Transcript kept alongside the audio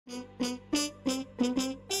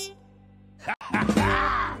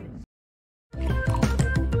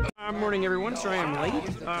morning, everyone. Sorry I'm late.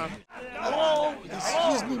 Hello?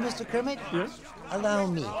 Excuse me, Mr. Kermit? Yes? Allow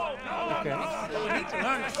me. Okay.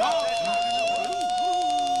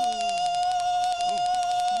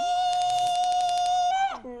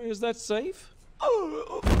 Is that safe?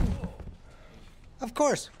 Of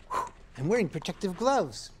course. I'm wearing protective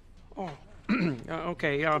gloves. Oh,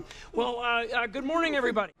 okay. Good morning,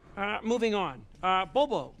 everybody. Moving on.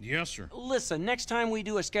 Bobo. Yes, sir. Listen, next time we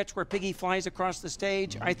do a sketch where Piggy flies across the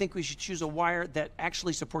stage, I think we should choose a wire that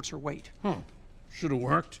actually supports her weight. Huh. Should have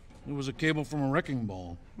worked. It was a cable from a wrecking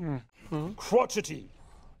ball. Crotchety.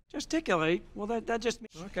 Gesticulate? Well, that just...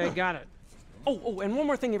 Okay, got it. Oh, and one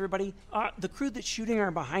more thing, everybody. The crew that's shooting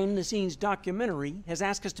our behind-the-scenes documentary has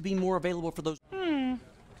asked us to be more available for those... That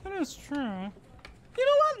is true. You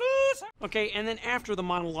know what, Luz? Okay, and then after the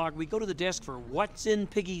monologue, we go to the desk for what's in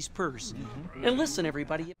Piggy's purse. And listen,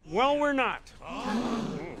 everybody, well, we're not.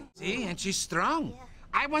 See, and she's strong.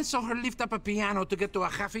 I once saw her lift up a piano to get to a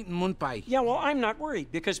half-eaten moon pie. Yeah, well, I'm not worried,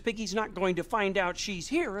 because Piggy's not going to find out she's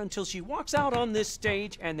here until she walks out on this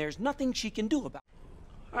stage, and there's nothing she can do about it.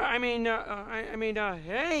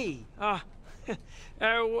 Hey,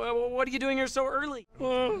 what are you doing here so early?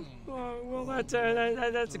 Well,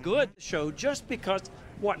 that's good. Show just because...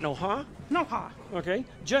 What, no, huh? No, huh? Okay,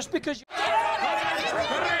 just because you...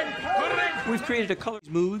 We've created a color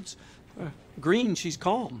moods. Green, she's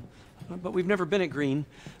calm. But we've never been at green.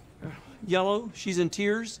 Yellow, she's in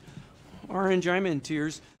tears. Orange, I'm in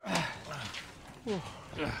tears.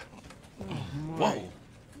 Whoa.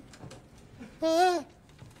 I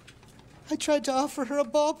tried to offer her a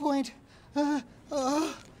ballpoint.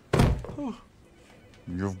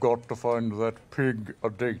 You've got to find that pig a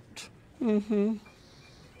date. You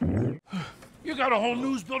got a whole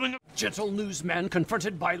news building. Gentle newsman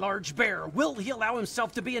confronted by large bear. Will he allow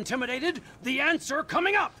himself to be intimidated? The answer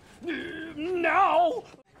coming up. Now.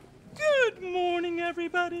 Good morning,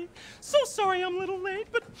 everybody. So sorry I'm a little late,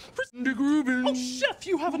 but... Oh, Chef,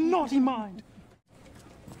 you have a naughty mind.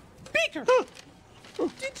 Beaker!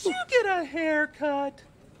 Did you get a haircut?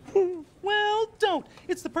 Well, don't.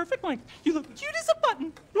 It's the perfect length. You look cute as a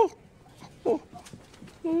button.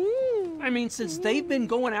 I mean, since they've been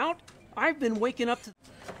going out, I've been waking up to...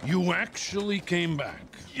 You actually came back.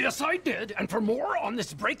 Yes, I did. And for more on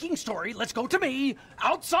this breaking story, let's go to me,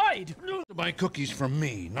 outside. To buy cookies from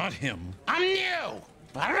me, not him. I'm new.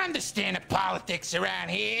 I don't understand the politics around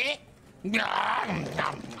here.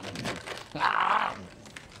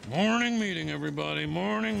 Morning meeting, everybody.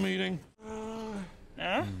 Morning meeting.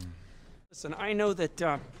 Listen, I know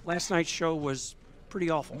that last night's show was pretty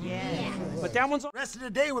awful. Yeah. But that one's... Rest of the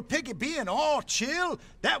day with Piggy being all chill,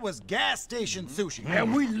 that was gas station sushi.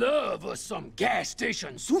 And we love us some gas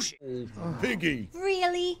station sushi. Piggy.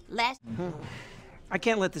 Really? I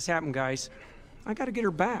can't let this happen, guys. I gotta get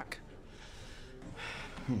her back.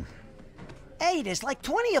 Hey, there's like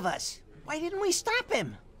 20 of us. Why didn't we stop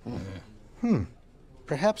him?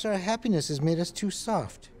 Perhaps our happiness has made us too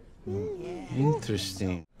soft.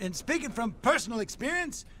 Interesting. And speaking from personal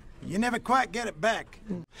experience, you never quite get it back.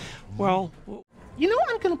 Well... You know,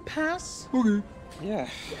 I'm gonna pass. Okay. Yeah.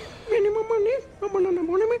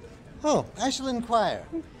 Oh, I shall inquire.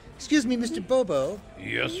 Excuse me, Mr. Bobo.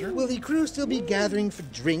 Yes, sir. Will the crew still be gathering for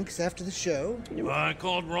drinks after the show? I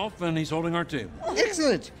called Rolf, and he's holding our table.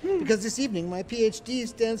 Excellent, because this evening my PhD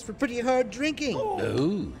stands for pretty hard drinking.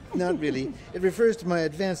 Oh. Not really. It refers to my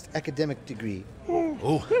advanced academic degree. Oh.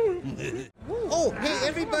 Oh, hey,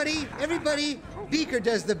 everybody, Beaker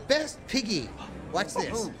does the best Piggy. Watch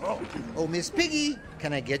this. Oh, Miss Piggy,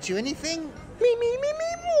 can I get you anything? Me,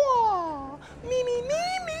 moi. Me, me,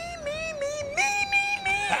 me, me, me, me, me, me,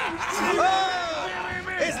 me.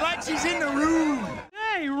 It's like she's in the room.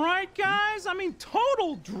 Hey, right, guys? I mean,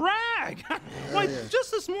 total drag. Like,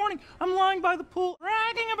 just this morning, I'm lying by the pool,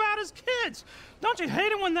 bragging about his kids. Don't you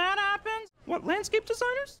hate it when that happens? What, landscape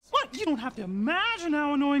designers? What? You don't have to imagine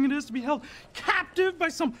how annoying it is to be held captive by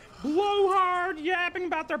some blowhard yapping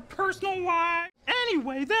about their personal life.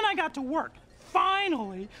 Anyway, then I got to work.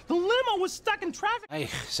 Finally, the limo was stuck in traffic. Hey,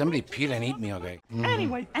 somebody peed and eat me, okay?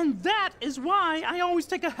 Anyway, and that is why I always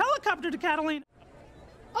take a helicopter to Catalina.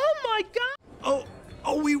 Oh my God!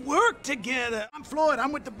 Oh, we work together. I'm Floyd.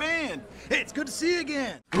 I'm with the band. Hey, it's good to see you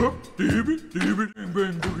again.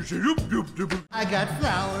 I got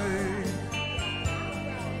flowers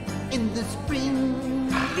in the spring.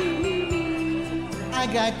 I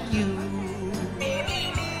got you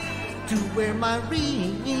to wear my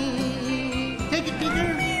ring. Take it,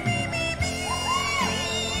 Peter.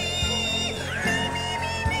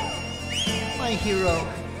 My hero.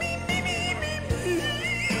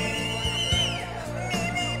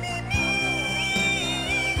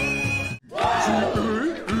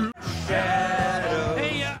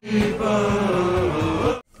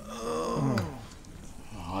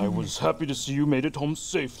 was happy to see you made it home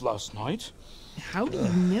safe last night. How do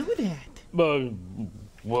you know that?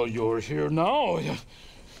 Well, you're here now. You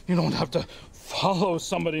don't have to follow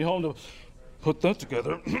somebody home to put that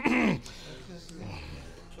together.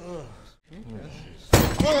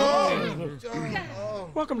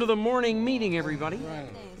 Welcome to the morning meeting, everybody.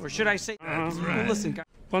 Or should I say, listen, guys.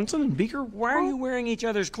 Bunsen and Beaker, why are you wearing each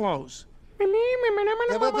other's clothes? If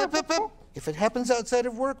it happens outside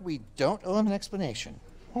of work, we don't owe him an explanation.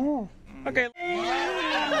 Okay.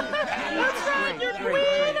 That's right, your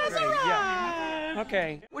queen has arrived!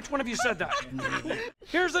 Okay, which one of you said that?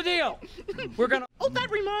 Here's the deal. We're gonna... Oh, that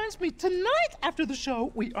reminds me, tonight after the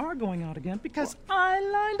show, we are going out again because I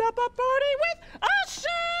lined up a party with Usher!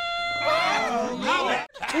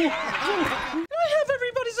 Can I have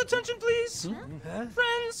everybody's attention, please?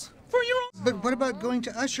 Friends, for your own... But what about going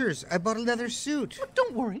to Usher's? I bought a leather suit.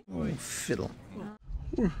 Don't worry. Oh, fiddle.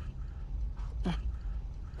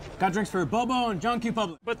 Got drinks for Bobo and John Q.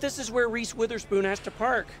 Public. But this is where Reese Witherspoon has to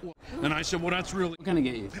park. And I said, well, that's really... What can I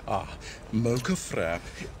get you? Mocha frap,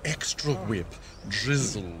 extra whip,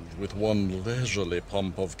 drizzled with one leisurely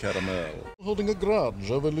pump of caramel. Holding a grudge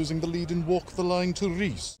over losing the lead in Walk the Line to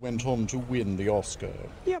Reese, went on to win the Oscar.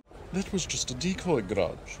 Yep. That was just a decoy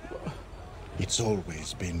grudge. It's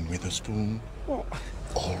always been Witherspoon. Well,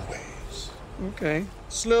 Always. okay.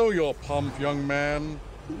 Slow your pump, young man.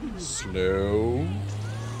 Slow.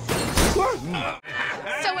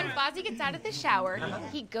 So when Fozzie gets out of the shower,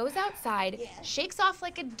 he goes outside, shakes off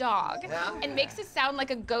like a dog, and makes it sound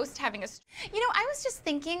like a ghost having a... You know, I was just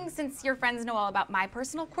thinking, since your friends know all about my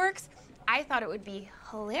personal quirks, I thought it would be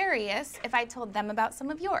hilarious if I told them about some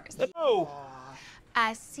of yours. Oh.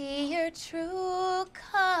 I see your true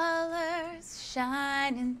colors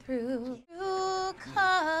shining through. True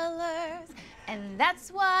colors, and that's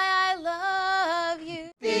why I love you.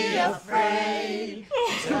 Be afraid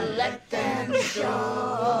to let them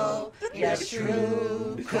show your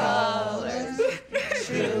true colors.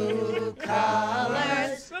 True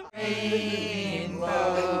colors, rainbow.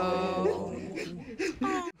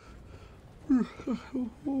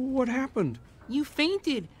 What happened? You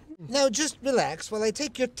fainted. Now just relax while I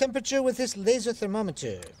take your temperature with this laser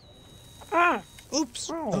thermometer. Ah!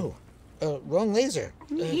 Oops. Oh, wrong laser.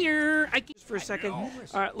 Here, Just for a second.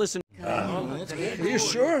 Listen. Are you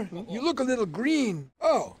sure? You look a little green.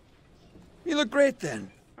 Oh, you look great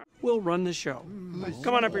then. We'll run the show.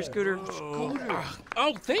 Come on up here, Scooter.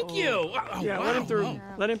 Oh, thank you. Yeah, let him through.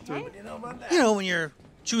 Let him through. You know, when you're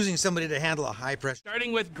choosing somebody to handle a high pressure.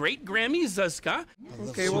 Starting with great Grammy Zuzka.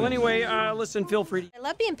 Okay, well, anyway, listen, feel free to... I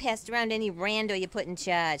love being passed around any rando you put in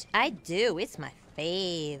charge. I do. It's my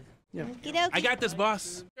fave. Yeah. Okey-dokey. I got this,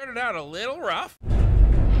 boss. Started out a little rough.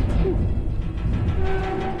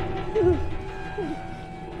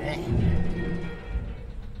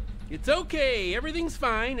 It's okay. Everything's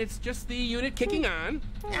fine. It's just the unit kicking on.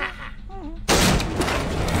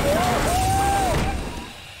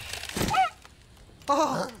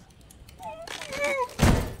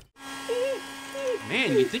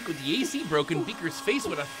 Man, you'd think with the AC broken, Beaker's face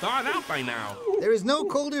would have thawed out by now. There is no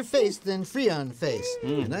colder face than Freon face.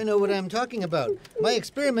 And I know what I'm talking about. My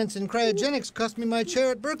experiments in cryogenics cost me my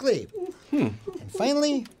chair at Berkeley. And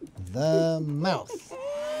finally, the mouth.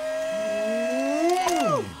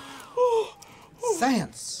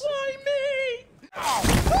 Science. Why me?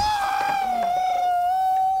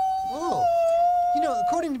 Oh, you know,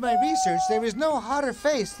 according to my research, there is no hotter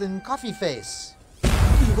face than coffee face.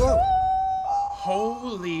 Whoa.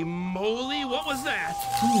 Holy moly, what was that?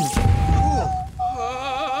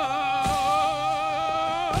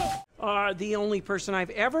 The only person I've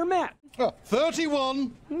ever met.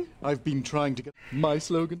 31. I've been trying to get my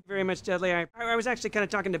slogan. Very much deadly. I was actually kind of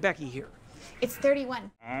talking to Becky here. It's 31.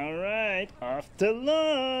 All right, off to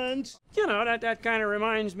lunch. You know, that kind of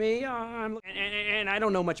reminds me, and I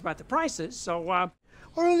don't know much about the prices, so, wow,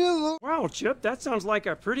 Chip, that sounds like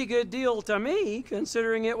a pretty good deal to me,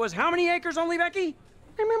 considering it was how many acres only, Becky?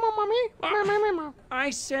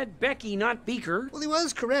 I said Becky, not Beaker. Well, he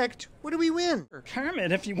was correct. What do we win?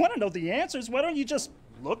 Kermit, if you want to know the answers, why don't you just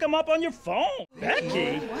look them up on your phone?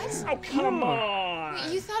 Becky? What? Oh, come on.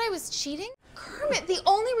 Wait, you thought I was cheating? Kermit, the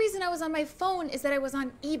only reason I was on my phone is that I was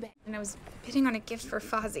on eBay and I was bidding on a gift for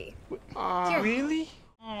Fozzie. Here. Really?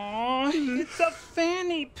 Aw, it's a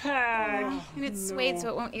fanny pack. And it's suede so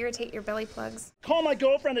it won't irritate your belly plugs. Call my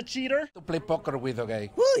girlfriend a cheater. To play poker with,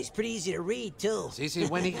 okay? Woo, he's pretty easy to read, too. See,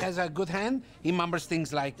 when he has a good hand, he mumbles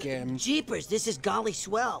things like, Jeepers, this is golly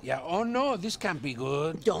swell. yeah, oh no, this can't be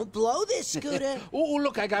good. Don't blow this, Scooter. Oh,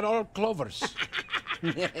 look, I got all clovers.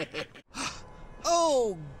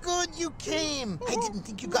 Oh, good you came. I didn't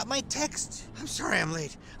think you got my text. I'm sorry I'm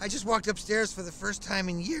late. I just walked upstairs for the first time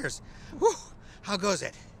in years. Whew. How goes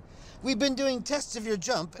it? We've been doing tests of your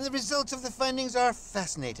jump, and the results of the findings are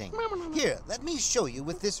fascinating. Here, let me show you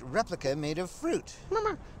with this replica made of fruit.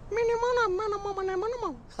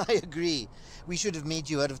 I agree. We should have made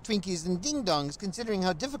you out of Twinkies and ding-dongs, considering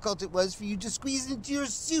how difficult it was for you to squeeze into your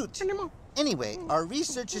suit. Anyway, our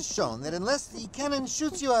research has shown that unless the cannon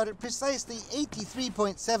shoots you out at precisely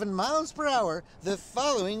 83.7 miles per hour, the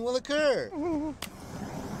following will occur.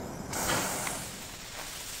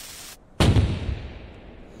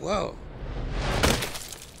 Whoa.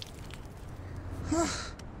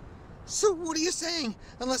 So what are you saying?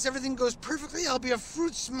 Unless everything goes perfectly, I'll be a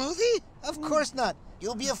fruit smoothie? Of course not.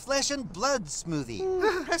 You'll be a flesh and blood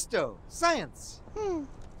smoothie. Presto. Science.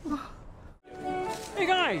 Hey,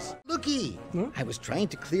 guys. Looky. I was trying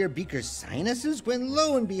to clear Beaker's sinuses when,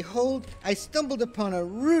 lo and behold, I stumbled upon a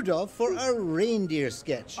Rudolph for a reindeer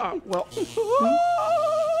sketch. Well...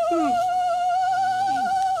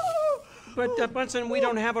 But, Bunsen, we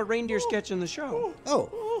don't have a reindeer sketch in the show.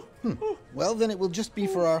 Oh. Well, then it will just be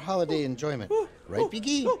for our holiday enjoyment. Right,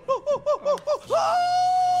 Biggie?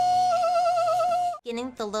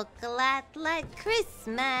 Beginning to look a lot like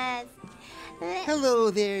Christmas.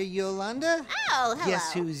 Hello there, Yolanda. Oh, hello.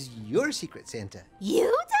 Guess who's your secret Santa?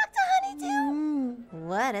 You, Dr. Honeydew?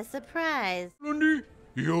 What a surprise. Lundy,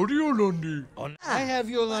 Lundy. I have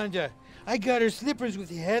Yolanda. I got her slippers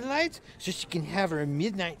with headlights so she can have her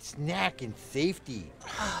midnight snack in safety.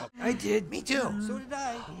 I did. Me too. So did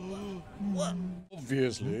I.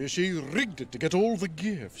 Obviously, she rigged it to get all the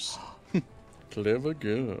gifts. Clever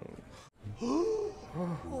girl.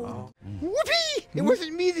 Whoopee! It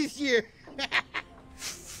wasn't me this year.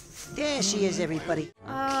 There she is, everybody.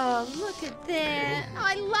 Oh, look at that. Oh,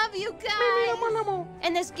 I love you guys.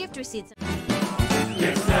 And there's gift receipts.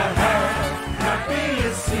 It's the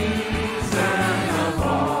happiest season of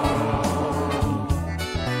all.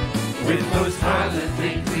 With those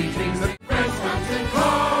holiday greetings, the friends come to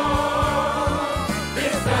call.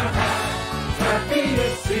 It's the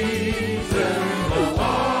happiest season of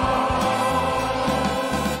all.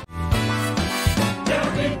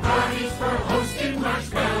 There'll be parties for hosting,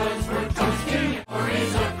 marshmallows for toasting,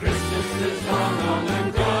 stories of Christmases long, long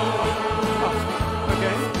ago.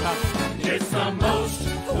 It's the most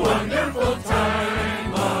wonderful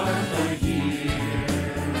time of the year.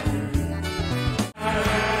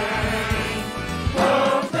 Time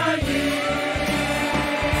of the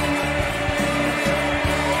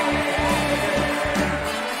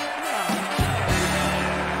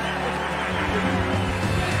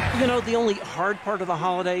You know, the only hard part of the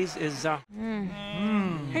holidays is,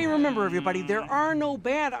 Hey, remember, everybody, there are no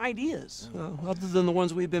bad ideas, other than the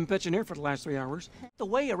ones we've been pitching here for the last 3 hours. The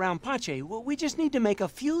way around Pache, well, we just need to make a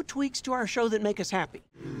few tweaks to our show that make us happy.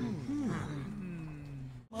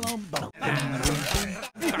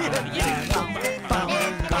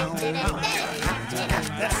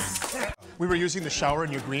 We were using the shower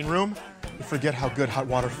in your green room. You forget how good hot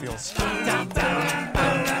water feels. All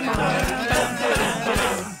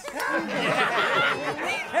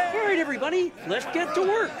right, everybody, let's get to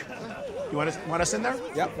work. You want us in there?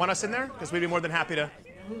 Yep. Want us in there? Because we'd be more than happy to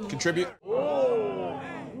contribute.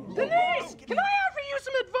 Denise, can I offer you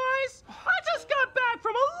some advice? I just got back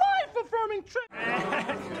from a life-affirming trip.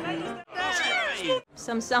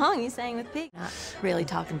 Some song you sang with Pig. Not really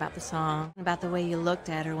talking about the song, about the way you looked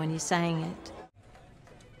at her when you sang it.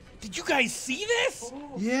 Did you guys see this?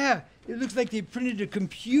 Yeah, it looks like they printed a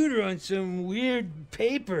computer on some weird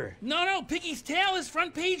paper. No, Piggy's tail is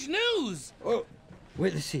front page news. Oh,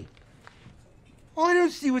 wait, let's see. Oh, I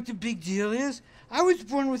don't see what the big deal is. I was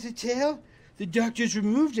born with a tail. The doctors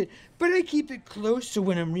removed it, but I keep it close so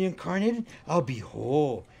when I'm reincarnated, I'll be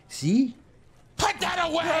whole. See? Put that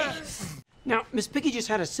away! Now, Miss Piggy just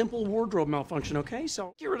had a simple wardrobe malfunction, okay?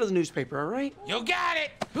 So get rid of the newspaper, all right? You got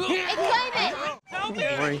it! Employment! Don't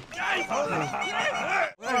worry.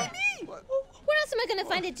 Where else am I going to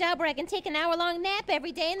find a job where I can take an hour-long nap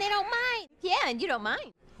every day and they don't mind? Yeah, and you don't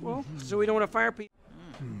mind. Well, so we don't want to fire people.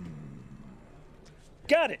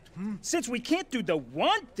 Got it. Since we can't do the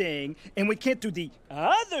one thing and we can't do the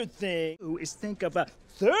other thing, is think of a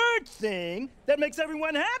third thing that makes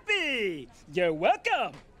everyone happy. You're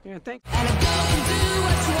welcome. Yeah, thanks.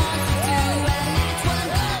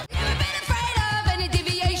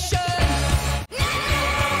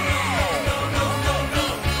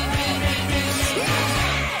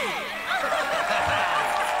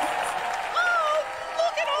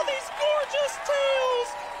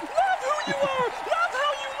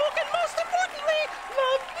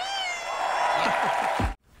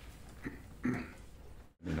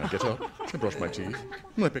 brush my teeth.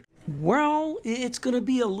 Well, it's going to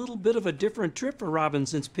be a little bit of a different trip for Robin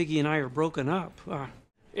since Piggy and I are broken up.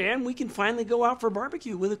 And we can finally go out for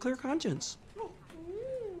barbecue with a clear conscience.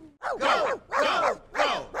 Go!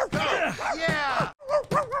 Yeah!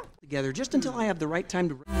 Together, just until I have the right time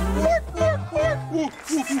to...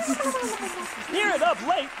 Here at Up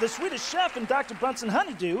Late, the Swedish chef and Dr. Bunsen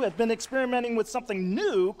Honeydew have been experimenting with something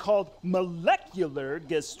new called molecular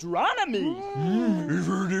gastronomy.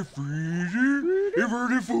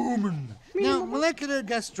 Now, molecular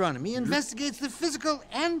gastronomy investigates the physical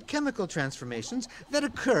and chemical transformations that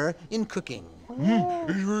occur in cooking.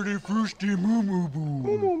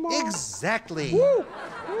 Exactly.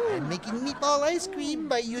 I'm making meatball ice cream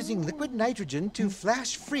by using liquid nitrogen to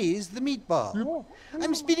flash freeze the meatball.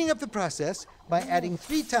 I'm speeding up the process by adding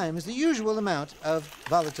 3 times the usual amount of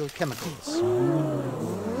volatile chemicals.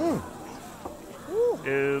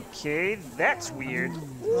 Okay, that's weird.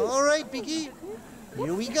 All right, Piggy.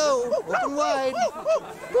 Here we go. Open wide.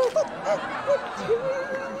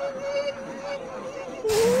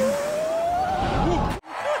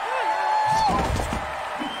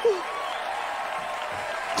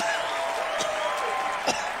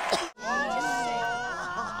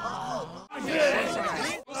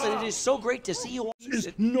 It is so great to see you all. Is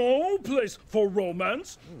no place for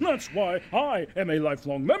romance. That's why I am a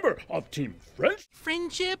lifelong member of Team Friendship.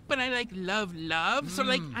 Friendship, but I like love. So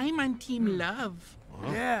like I'm on Team Love.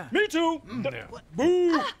 Yeah. Me too.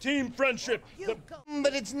 Boo, Team Friendship.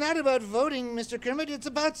 But it's not about voting, Mr. Kermit. It's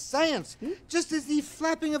about science. Just as the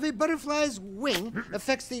flapping of a butterfly's wing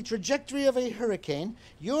affects the trajectory of a hurricane,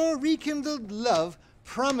 your rekindled love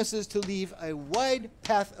promises to leave a wide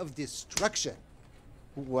path of destruction.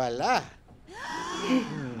 Voila.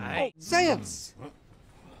 Science.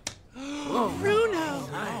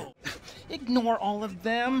 Bruno! Ignore all of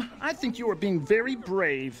them. I think you are being very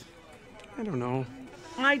brave. I don't know.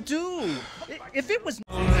 I do. If it was...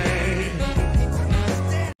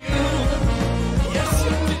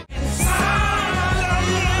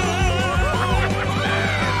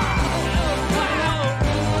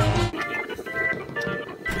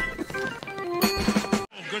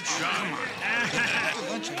 Good shot.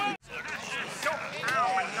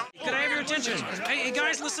 Could I have your attention? Hey,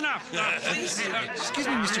 guys, listen up. Please. Excuse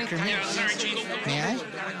me, Mr. Kermit. Yeah, sorry, Chief. May I?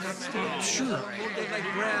 Sure.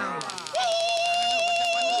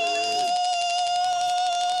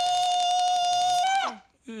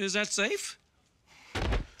 Is that safe?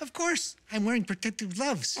 Of course. I'm wearing protective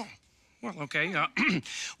gloves. Well, okay.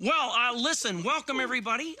 Listen, welcome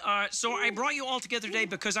everybody. So I brought you all together today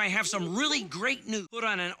because I have some really great news. Put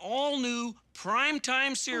on an all-new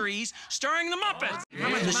primetime series starring the Muppets.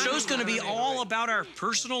 The show's going to be all about our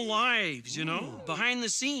personal lives, you know, behind the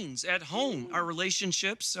scenes, at home, our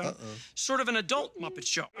relationships. Sort of an adult Muppet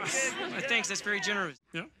show. Thanks, that's very generous.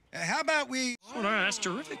 Yeah. How about we... Oh, no, that's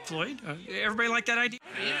terrific, Floyd. Everybody like that idea?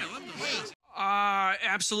 Yeah, I love the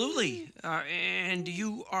absolutely. And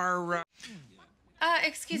you are...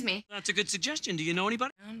 Excuse me. That's a good suggestion. Do you know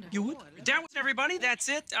anybody? You would? That was everybody. That's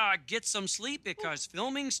it. Get some sleep because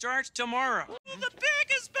filming starts tomorrow. The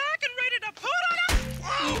pig is back and ready to put on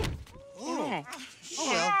a... Oh,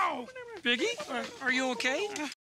 well. Biggie, are you okay?